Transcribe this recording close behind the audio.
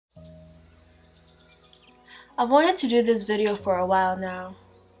I've wanted to do this video for a while now.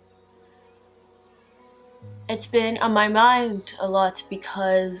 It's been on my mind a lot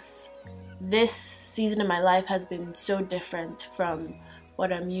because this season of my life has been so different from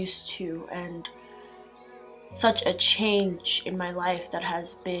what I'm used to, and such a change in my life that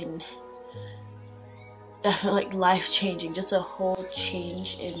has been definitely like life-changing. Just a whole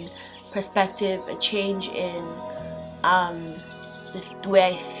change in perspective, a change in the way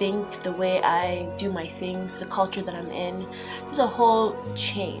I think, the way I do my things, the culture that I'm in. There's a whole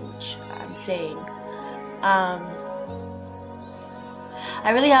change, I'm saying.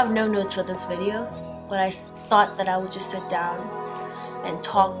 I really have no notes for this video, but I thought that I would just sit down and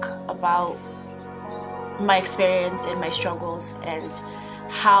talk about my experience and my struggles and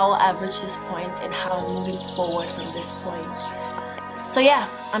how I've reached this point and how I'm moving forward from this point. So yeah,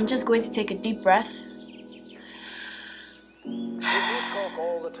 I'm just going to take a deep breath. If you talk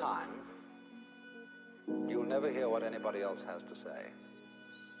all the time, you'll never hear what anybody else has to say.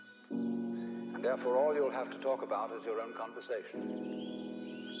 And therefore all you'll have to talk about is your own conversation.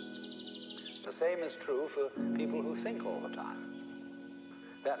 The same is true for people who think all the time.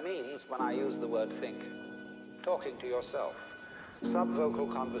 That means, when I use the word think, talking to yourself, subvocal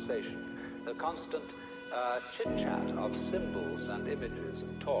conversation, the constant chit-chat of symbols and images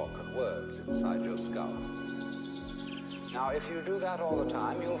and talk and words inside your skull. Now, if you do that all the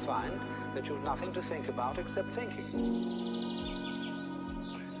time, you'll find that you've nothing to think about except thinking.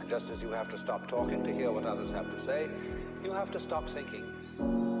 And just as you have to stop talking to hear what others have to say, you have to stop thinking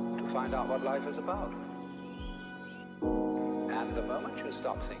to find out what life is about. And the moment you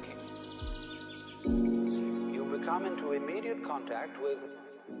stop thinking, you become into immediate contact with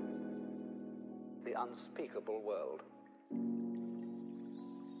the unspeakable world.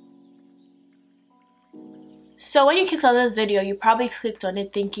 So when you clicked on this video, you probably clicked on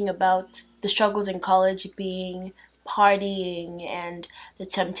it thinking about the struggles in college being partying and the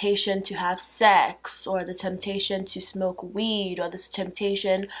temptation to have sex, or the temptation to smoke weed, or this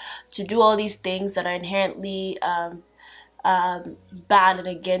temptation to do all these things that are inherently bad and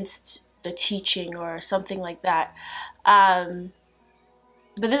against the teaching or something like that.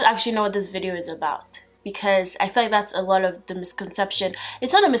 But this is actually not what this video is about, because I feel like that's a lot of the misconception.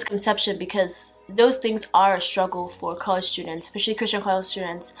 It's not a misconception because those things are a struggle for college students, especially Christian college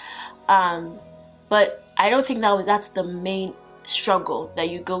students. But I don't think that's the main struggle that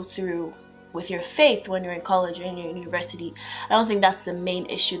you go through with your faith when you're in college or in your university. I don't think that's the main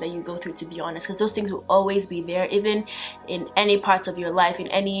issue that you go through, to be honest, because those things will always be there, even in any parts of your life, in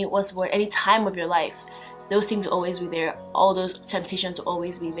any time of your life. Those things will always be there. All those temptations will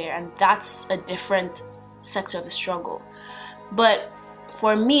always be there, and that's a different sector of the struggle. But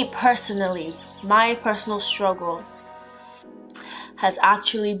for me personally, my personal struggle has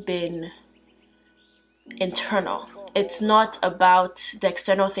actually been internal. It's not about the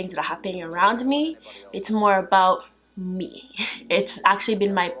external things that are happening around me. It's more about me. It's actually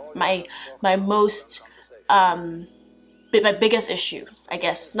been my most my biggest issue, I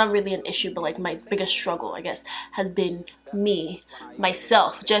guess. Not really an issue, but like my biggest struggle, I guess, has been me,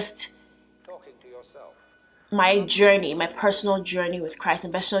 myself, just my journey, my personal journey with Christ, my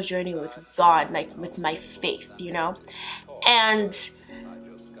personal journey with God, like with my faith, you know. And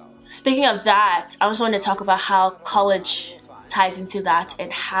speaking of that, I also want to talk about how college ties into that,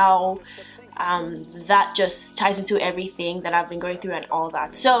 and how that just ties into everything that I've been going through and all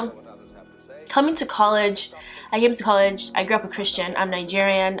that. So coming to college, I came to college. I grew up a Christian. I'm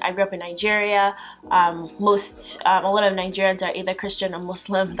Nigerian. I grew up in Nigeria. A lot of Nigerians are either Christian or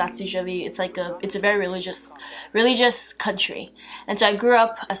Muslim. That's usually, it's a very religious country. And so I grew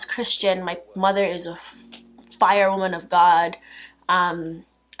up as Christian. My mother is a fire woman of God.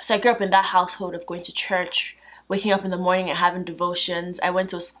 So I grew up in that household of going to church, waking up in the morning and having devotions. I went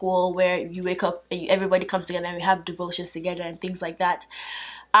to a school where you wake up and everybody comes together and we have devotions together and things like that.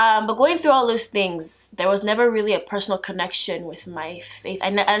 But going through all those things, there was never really a personal connection with my faith. I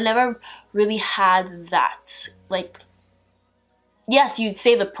never really had that. Like, yes, you'd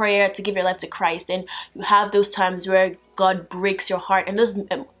say the prayer to give your life to Christ, and you have those times where God breaks your heart, and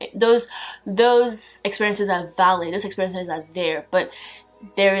those experiences are valid. Those experiences are there, but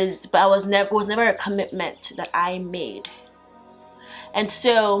it was never a commitment that I made. And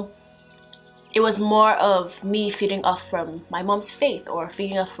so it was more of me feeding off from my mom's faith, or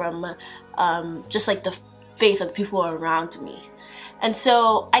feeding off from just like the faith of the people around me. And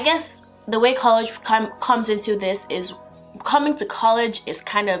so I guess the way college comes into this is coming to college is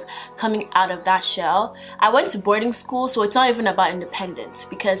kind of coming out of that shell. I went to boarding school, so it's not even about independence,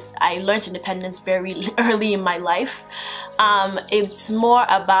 because I learned independence very early in my life. It's more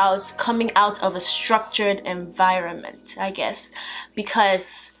about coming out of a structured environment, I guess,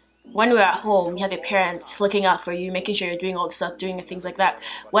 because when we're at home, you have your parents looking out for you, making sure you're doing all the stuff, doing things like that.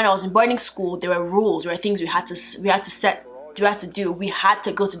 When I was in boarding school, there were rules, there were things we had to do. We had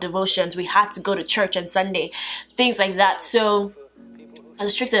to go to devotions, we had to go to church on Sunday, things like that. So as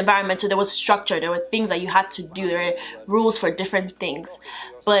a strict environment, so there was structure, there were things that you had to do, there were rules for different things.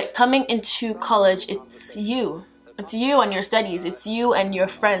 But coming into college, it's you and your studies, it's you and your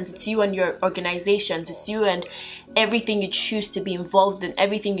friends, it's you and your organizations, it's you and everything you choose to be involved in,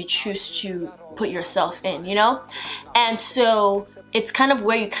 everything you choose to put yourself in, you know? And so it's kind of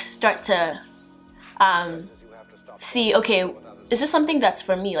where you start to see, okay, is this something that's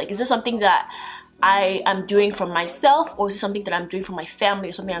for me? Like, is this something that I am doing for myself, or is it something that I'm doing for my family,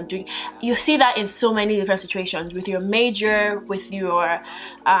 or something I'm doing? You see that in so many different situations, with your major, with your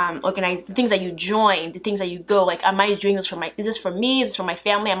organized, the things that you join, the things that you go, like, am I doing this for is this for me, is this for my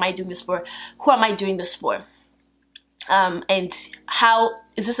family, am I doing this for, who am I doing this for? And how,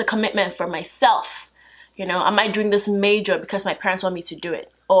 is this a commitment for myself? You know, am I doing this major because my parents want me to do it?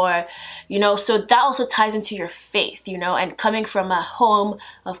 Or, you know, so that also ties into your faith, you know, and coming from a home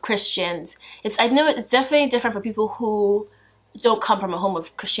of Christians. I know it's definitely different for people who don't come from a home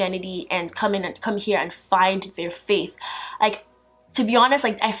of Christianity and come here and find their faith. Like, to be honest,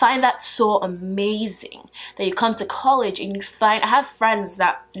 like, I find that so amazing that you come to college and you find, I have friends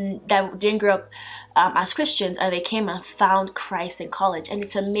that didn't grow up as Christians, and they came and found Christ in college, and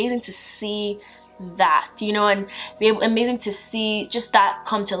it's amazing to see that, you know, and amazing to see just that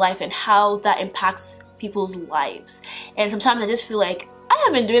come to life and how that impacts people's lives. And sometimes I just feel like I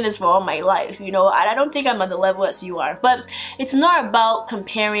have been doing this for all my life, you know, and I don't think I'm on the level as you are. But it's not about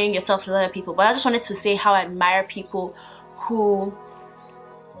comparing yourself to other people, but I just wanted to say how I admire people who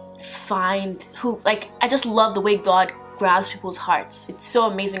like, I just love the way God grabs people's hearts. It's so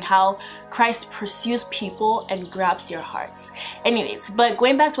amazing how Christ pursues people and grabs your hearts. Anyways, but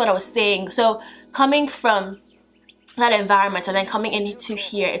going back to what I was saying, so coming from that environment and then coming into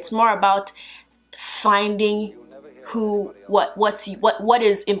here, it's more about finding what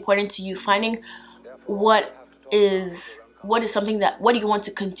is important to you, finding what is something that, what do you want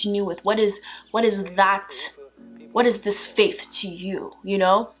to continue with, what is this faith to you, you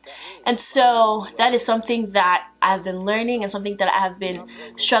know? And so that is something that I've been learning and something that I have been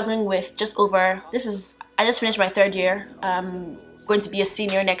struggling with I just finished my 3rd year. Going to be a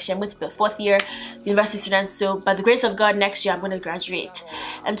senior next year. I'm going to be a 4th year university student. So by the grace of God, next year I'm going to graduate.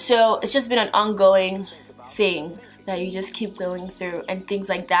 And so it's just been an ongoing thing that you just keep going through and things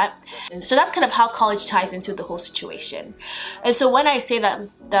like that. And so that's kind of how college ties into the whole situation. And so when I say that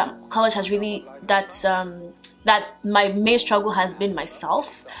college has really, that my main struggle has been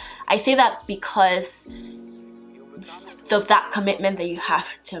myself, I say that because of that commitment that you have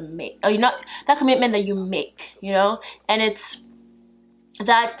to make, or that commitment that you make, you know. And it's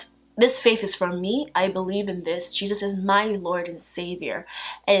that this faith is for me. I believe in this. Jesus is my Lord and Savior,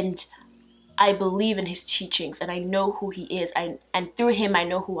 and I believe in his teachings, and I know who he is, and through him I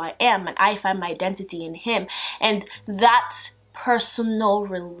know who I am, and I find my identity in him. And that personal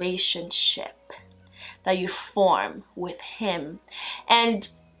relationship that you form with him, and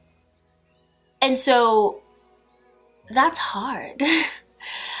so that's hard.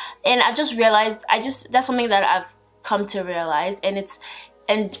 And I've just realized, that's something that I've come to realize, and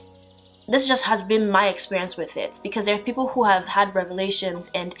this just has been my experience with it, because there are people who have had revelations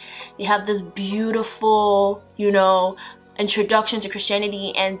and they have this beautiful, you know, introduction to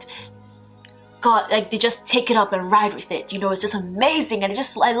Christianity, and God, like, they just take it up and ride with it, you know. It's just amazing, and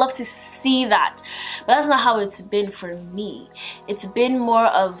I love to see that. But that's not how it's been for me. It's been more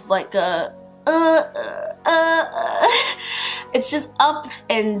of like a it's just ups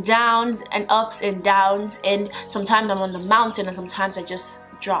and downs and ups and downs, and sometimes I'm on the mountain and sometimes I just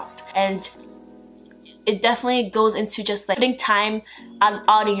drop. And it definitely goes into just like putting time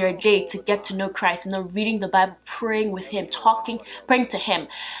out in your day to get to know Christ, you know, reading the Bible, praying with him, praying to him,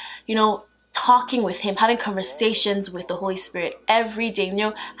 you know, talking with him, having conversations with the Holy Spirit every day, you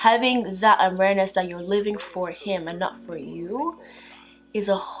know, having that awareness that you're living for him and not for you is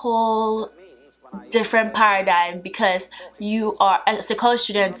a whole different paradigm, because you are, as a college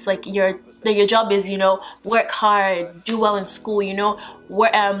student, like your job is, you know, work hard, do well in school, you know,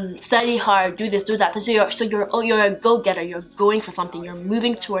 study hard, do this, do that. So you're a go-getter, you're going for something, you're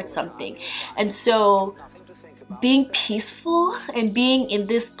moving towards something. And so being peaceful and being in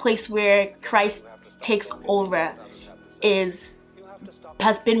this place where Christ takes over is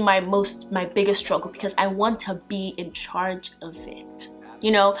has been my biggest struggle, because I want to be in charge of it.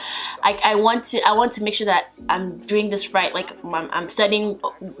 You know, I want to make sure that I'm doing this right. Like I'm studying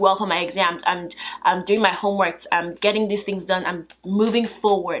well for my exams. I'm doing my homeworks. I'm getting these things done. I'm moving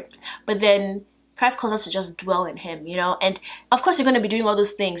forward. But then Christ calls us to just dwell in Him, you know. And of course, you're going to be doing all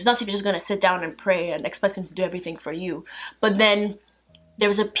those things. It's not as if you're just going to sit down and pray and expect Him to do everything for you. But then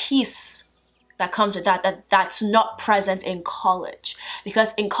there's a peace that comes with that's not present in college,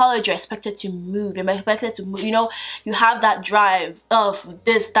 because in college you're expected to move. You're expected to move, you know. You have that drive of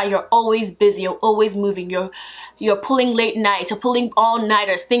this, that you're always busy, you're always moving, you're pulling late nights, you're pulling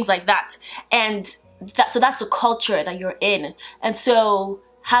all-nighters, things like that. And that's the culture that you're in. And so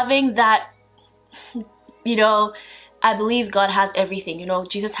having that, you know, I believe God has everything, you know.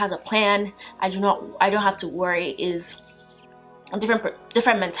 Jesus has a plan. I don't have to worry is a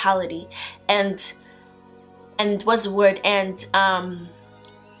different mentality. And what's the word, and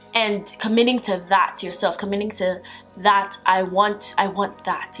committing to that, to yourself, committing to that. I want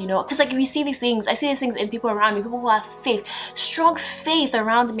that, you know, because like we see these things, I see these things in people around me, people who have faith, strong faith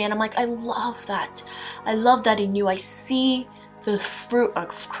around me, and I'm like, I love that in you. I see the fruit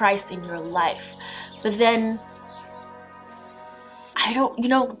of Christ in your life. But then I don't, you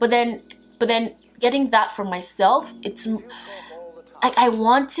know, but then getting that for myself, it's like I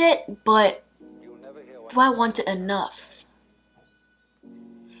want it, but do I want it enough?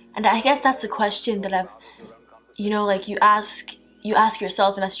 And I guess that's the question that I've, you know, like you ask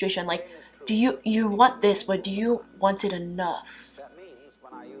yourself in that situation, like, do you want this, but do you want it enough?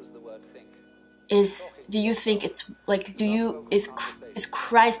 Do you think it's like, is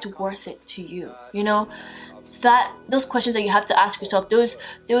Christ worth it to you? You know, those questions that you have to ask yourself, those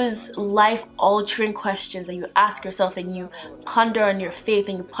life altering questions that you ask yourself, and you ponder on your faith,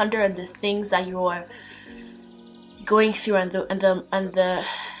 and you ponder on the things that you're going through, and the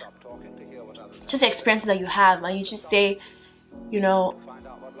just the experiences that you have, and you just say, you know,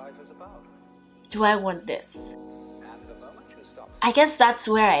 do I want this? I guess that's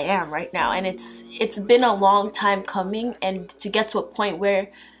where I am right now, and it's been a long time coming, and to get to a point where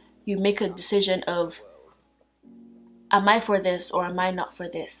you make a decision of, am I for this or am I not for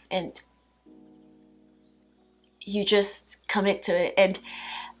this? And you just commit to it.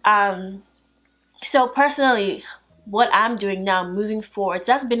 And so personally, what I'm doing now, moving forward,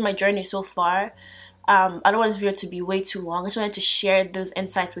 that's been my journey so far. I don't want this video to be way too long. I just wanted to share those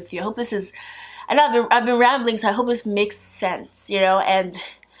insights with you. I hope this is, I know I've been rambling, so I hope this makes sense, you know. And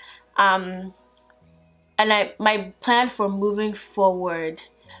my plan for moving forward,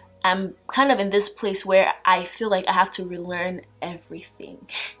 I'm kind of in this place where I feel like I have to relearn everything.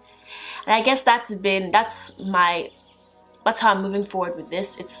 And I guess that's how I'm moving forward with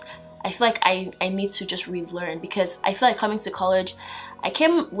this. I feel like I need to just relearn, because I feel like coming to college, I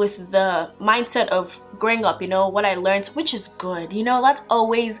came with the mindset of growing up, you know, what I learned, which is good, you know, that's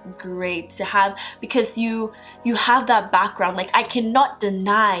always great to have, because you have that background. Like, I cannot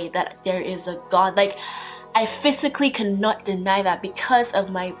deny that there is a God. Like, I physically cannot deny that, because of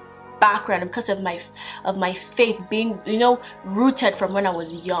my background, because of my faith being, you know, rooted from when I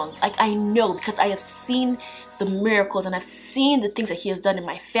was young. Like, I know, because I have seen the miracles, and I've seen the things that He has done in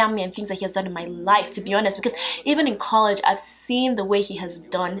my family, and things that He has done in my life, to be honest. Because even in college, I've seen the way He has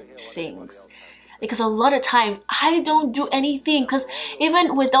done things. Because a lot of times I don't do anything, because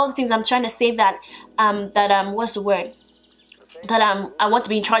even with all the things, I'm trying to say that what's the word, that I want to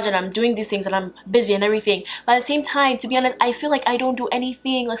be in charge, and I'm doing these things, and I'm busy and everything. But at the same time, to be honest, I feel like I don't do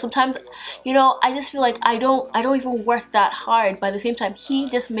anything. Like, sometimes, you know, I just feel like I don't even work that hard. But at the same time, He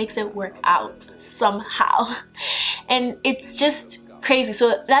just makes it work out somehow. And it's just crazy.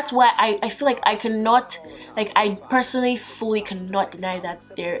 So that's why I feel like I cannot, like, I personally fully cannot deny that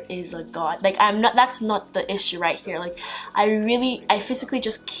there is a God. Like, that's not the issue right here. Like, I physically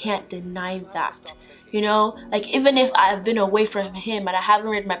just can't deny that. You know, like, even if I've been away from Him and I haven't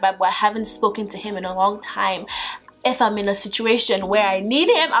read my Bible, I haven't spoken to Him in a long time, if I'm in a situation where I need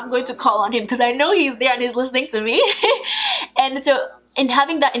Him, I'm going to call on Him, because I know He's there and He's listening to me. And so, in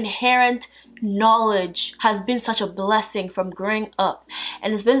having that inherent knowledge has been such a blessing from growing up,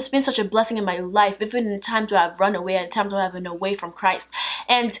 and it's been such a blessing in my life, even in times where I've run away, and times where I've been away from Christ.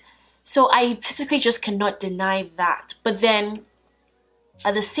 And so I physically just cannot deny that. But then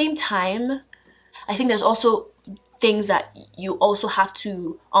at the same time, I think there's also things that you also have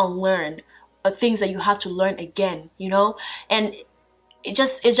to unlearn, or things that you have to learn again, you know. And it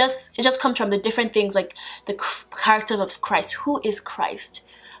just comes from the different things, like the character of Christ. Who is Christ?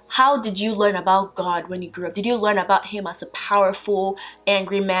 how did you learn about God when you grew up? Did you learn about him as a powerful,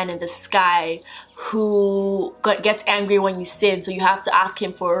 angry man in the sky who gets angry when you sin, so you have to ask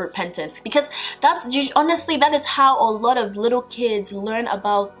him for repentance? Because honestly, that is how a lot of little kids learn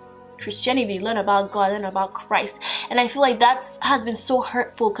about Christianity, learn about God, learn about Christ. And I feel like that has been so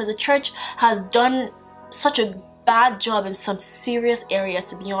hurtful, because the church has done such a bad job in some serious areas,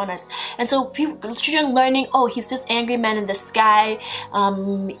 to be honest. And so children learning, oh, he's this angry man in the sky,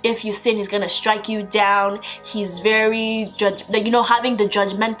 if you sin he's gonna strike you down. He's very having the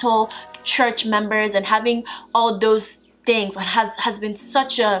judgmental church members and having all those things has been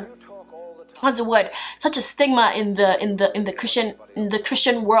such a such a stigma in the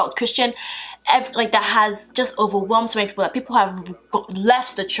Christian world, that has just overwhelmed so many people, that people have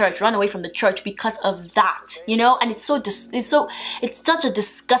left the church, run away from the church because of that, and it's such a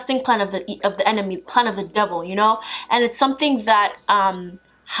disgusting plan of the enemy, plan of the devil, and it's something that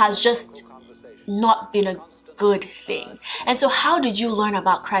has just not been a good thing. And so how did you learn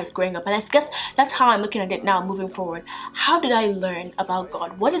about Christ growing up? And I guess that's how I'm looking at it now, moving forward. How did I learn about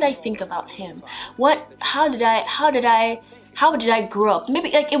God? What did I think about him? How did I grow up?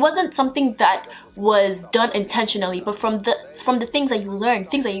 Maybe it wasn't something that was done intentionally, but from the things that you learn,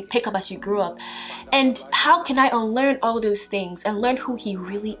 things that you pick up as you grew up. And how can I unlearn all those things and learn who he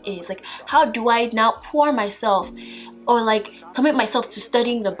really is? How do I now pour myself, or commit myself to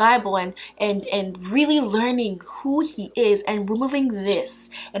studying the Bible and really learning who he is, and removing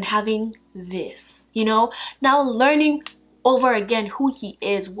this and having this, now learning over again who he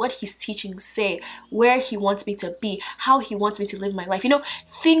is, what his teachings say, where he wants me to be, how he wants me to live my life,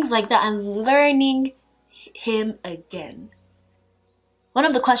 things like that, and learning him again. One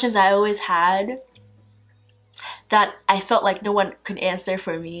of the questions I always had that I felt like no one could answer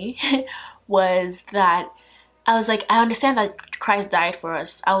for me was that I was like, I understand that Christ died for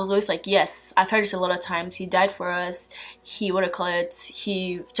us. I was always like, yes, I've heard this a lot of times. He died for us. He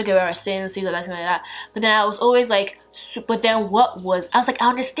took away our sins, things like that. But then I was always like, but then I was like, I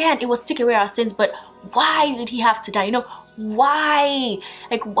understand it was to take away our sins, but why did he have to die? Why?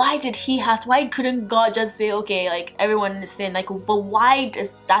 Why did he have to? Why couldn't God just say, okay, everyone in sin? But why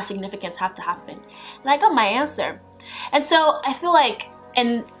does that significance have to happen? And I got my answer. And so I feel like,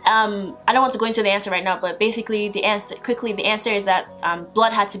 and I don't want to go into the answer right now, but basically the answer is that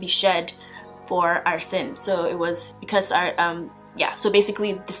blood had to be shed for our sins. So it was because our so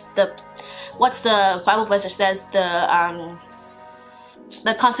basically what's the Bible verse that says the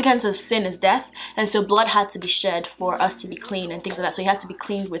consequence of sin is death, and so blood had to be shed for us to be clean and things like that. So he had to be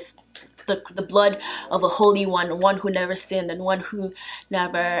cleaned with the blood of a holy one who never sinned, and one who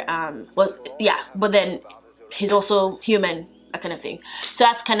never but then he's also human, that kind of thing. So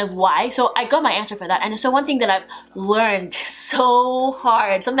that's kind of why. So I got my answer for that. And so one thing that I've learned so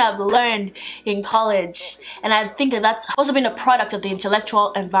hard, something I've learned in college, and I think that that's also been a product of the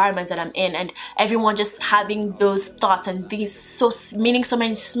intellectual environment that I'm in, and everyone just having those thoughts, and meeting so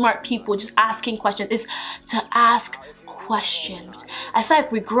many smart people, just asking questions, is to ask questions. I feel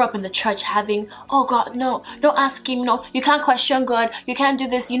like we grew up in the church having, oh God, no, don't ask him, you can't question God, you can't do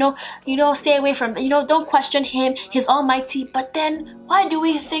this, stay away from, don't question him, he's almighty. But then why do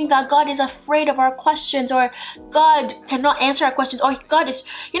we think that God is afraid of our questions, or God cannot answer our questions, or God is,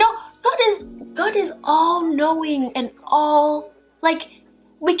 God is all knowing and all,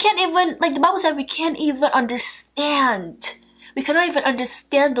 we can't even, the Bible said, we can't even understand. We cannot even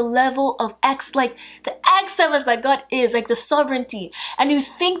understand the level of the excellence that God is, the sovereignty. And you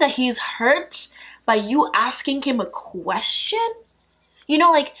think that he's hurt by you asking him a question?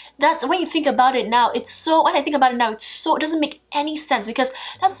 That's when you think about it now, it doesn't make any sense, because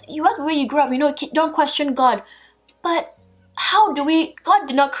that's where you grew up, don't question God. But God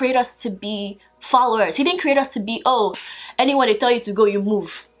did not create us to be followers. He didn't create us to be, anywhere they tell you to go, you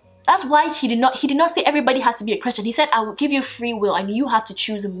move. That's why he did not say everybody has to be a Christian. He said, I will give you free will and you have to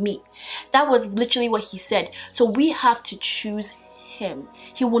choose me. That was literally what he said. So we have to choose him.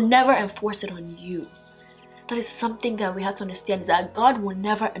 He will never enforce it on you. That is something that we have to understand, is that God will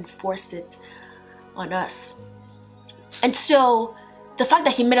never enforce it on us. And so the fact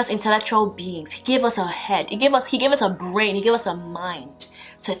that he made us intellectual beings, he gave us a head, he gave us a brain, he gave us a mind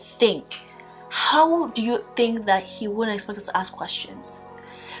to think. How do you think that he wouldn't expect us to ask questions?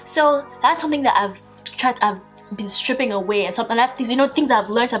 So that's something that I've been stripping away, and something like things that I've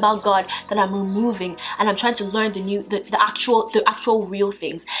learned about God that I'm removing, and I'm trying to learn the actual real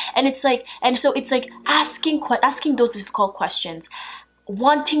things. And it's asking those difficult questions,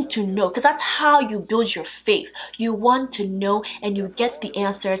 wanting to know, because that's how you build your faith. You want to know, and you get the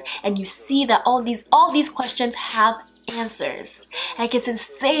answers, and you see that all these questions have answers. Like, it's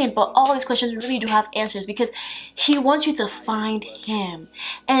insane, but all these questions really do have answers because he wants you to find him.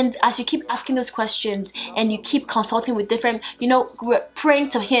 And as you keep asking those questions and you keep consulting with different, praying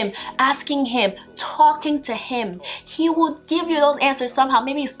to him, asking him, talking to him, he will give you those answers somehow.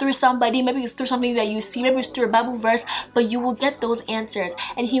 Maybe it's through somebody, maybe it's through something that you see, maybe it's through a Bible verse, but you will get those answers.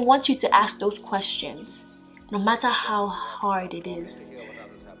 And he wants you to ask those questions no matter how hard it is.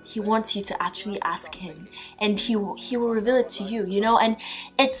 He wants you to actually ask him, and he will reveal it to you, and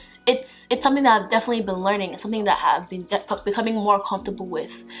it's something that I've definitely been learning. It's something that I've been becoming more comfortable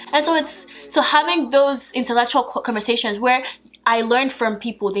with. And so having those intellectual conversations where I learned from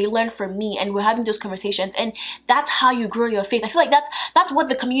people, they learned from me, and we're having those conversations, and that's how you grow your faith. I feel like that's what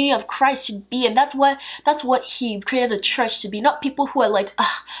the community of Christ should be, and that's what he created the church to be. Not people who are like,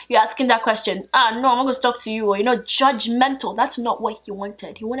 you're asking that question, no, I'm not going to talk to you, or judgmental. That's not what he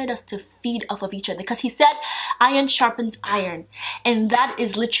wanted. He wanted us to feed off of each other, because he said iron sharpens iron, and that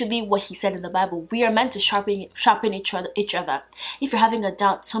is literally what he said in the Bible. We are meant to sharpen each other. If you're having a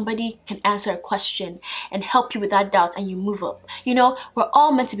doubt, somebody can answer a question and help you with that doubt, and you move up. We're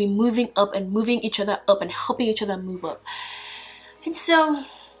all meant to be moving up and moving each other up and helping each other move up. And so,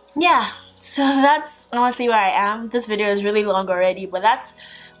 yeah. So that's honestly where I am. This video is really long already, but that's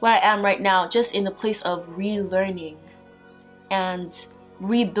where I am right now, just in the place of relearning and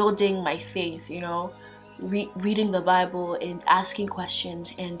rebuilding my faith, reading the Bible and asking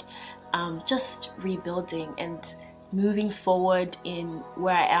questions and just rebuilding and moving forward in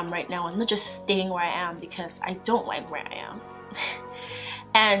where I am right now, and not just staying where I am because I don't like where I am.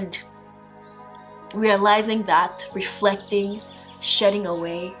 And realizing that, reflecting, shedding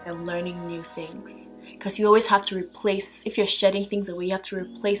away, and learning new things. Because you always have to replace, if you're shedding things away, you have to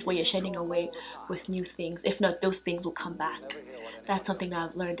replace what you're shedding away with new things. If not, those things will come back. That's something that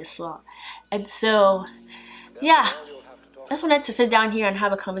I've learned as well. And so, yeah. I just wanted to sit down here and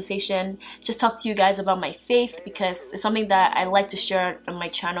have a conversation, just talk to you guys about my faith, because it's something that I like to share on my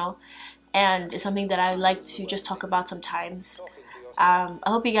channel, and it's something that I like to just talk about sometimes. I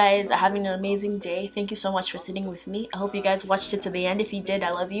hope you guys are having an amazing day. Thank you so much for sitting with me. I hope you guys watched it to the end. If you did,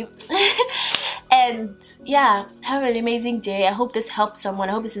 I love you. And yeah, have an amazing day. I hope this helped someone.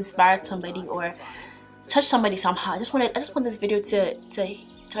 I hope this inspired somebody or touched somebody somehow. I just want this video to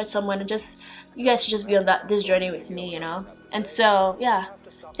touch someone, and you guys should just be on this journey with me, And so, yeah,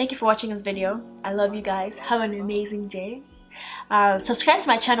 thank you for watching this video. I love you guys. Have an amazing day. Subscribe to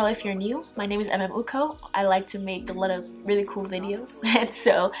my channel if you're new. My name is Emem. I like to make a lot of really cool videos. And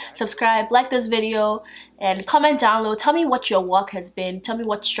so, subscribe, like this video, and comment down below. Tell me what your walk has been. Tell me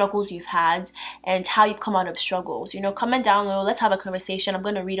what struggles you've had and how you've come out of struggles. Comment down below. Let's have a conversation. I'm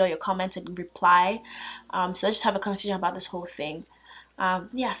going to read all your comments and reply. So let's just have a conversation about this whole thing.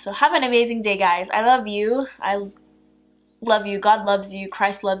 Yeah, so have an amazing day, guys. I love you. I love you. God loves you.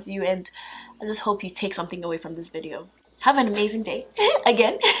 Christ loves you. And I just hope you take something away from this video. Have an amazing day.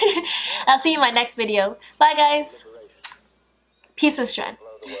 Again. I'll see you in my next video. Bye, guys. Peace and strength.